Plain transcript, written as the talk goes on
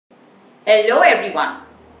Hello everyone.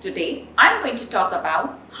 Today I'm going to talk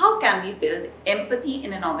about how can we build empathy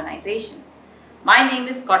in an organization. My name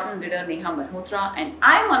is Cotton Leader Neha Malhotra and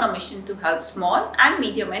I am on a mission to help small and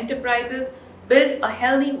medium enterprises build a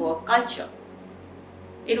healthy work culture.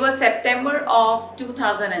 It was September of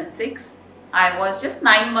 2006. I was just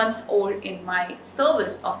 9 months old in my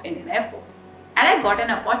service of Indian Air Force and I got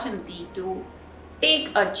an opportunity to take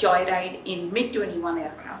a joyride in MiG-21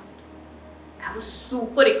 aircraft. I was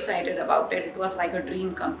super excited about it. It was like a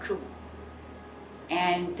dream come true.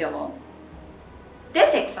 And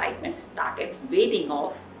this excitement started fading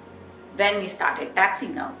off when we started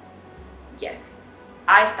taxiing out. Yes,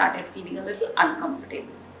 I started feeling a little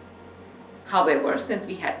uncomfortable. However, since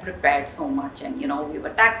we had prepared so much and we were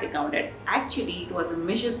taxiing out, and actually it was a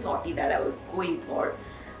mission sortie that I was going for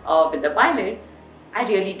with the pilot, I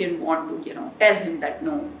really didn't want to tell him that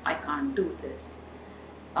no, I can't do this.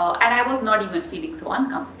 And I was not even feeling so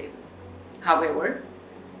uncomfortable. However,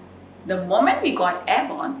 the moment we got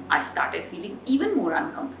airborne, I started feeling even more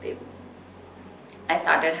uncomfortable. I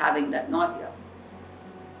started having that nausea.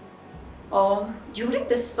 During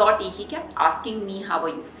this sortie, he kept asking me, how are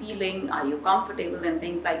you feeling? Are you comfortable? And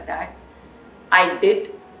things like that. I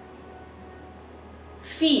did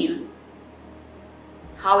feel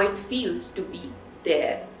how it feels to be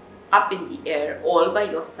there, up in the air, all by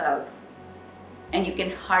yourself. And you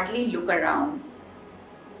can hardly look around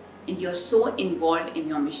and you're so involved in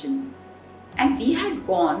your mission. And we had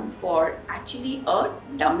gone for actually a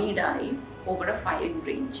dummy dive over a firing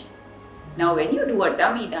range. Now when you do a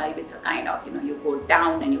dummy dive, it's a kind of, you go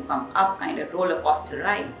down and you come up, kind of roller coaster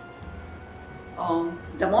ride.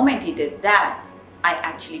 The moment he did that, I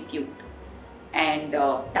actually puked. And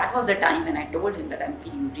that was the time when I told him that I'm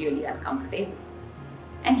feeling really uncomfortable.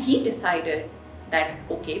 And he decided that,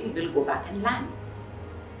 okay, we will go back and land.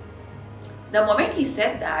 The moment he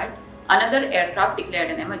said that, another aircraft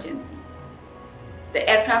declared an emergency. The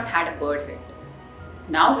aircraft had a bird hit.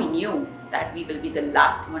 Now we knew that we will be the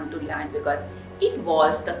last one to land because it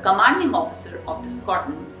was the commanding officer of the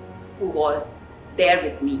squadron who was there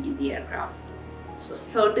with me in the aircraft. So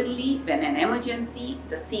certainly when an emergency,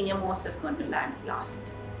 the senior most is going to land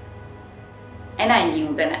last. And I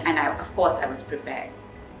knew that, and of course I was prepared.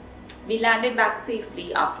 We landed back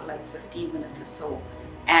safely after like 15 minutes or so.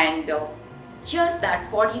 And just that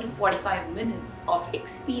 40 to 45 minutes of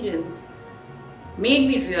experience made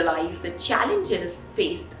me realize the challenges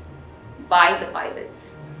faced by the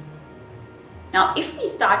pilots. Now, if we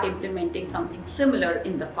start implementing something similar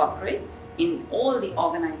in the corporates, in all the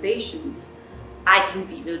organizations, I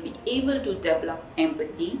think we will be able to develop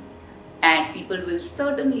empathy and people will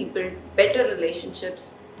certainly build better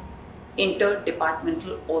relationships,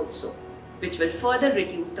 inter-departmental also, which will further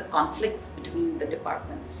reduce the conflicts between the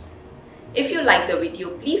departments. If you like the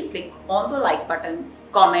video, please click on the like button,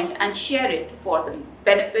 comment and share it for the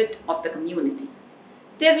benefit of the community.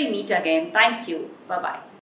 Till we meet again, thank you. Bye-bye.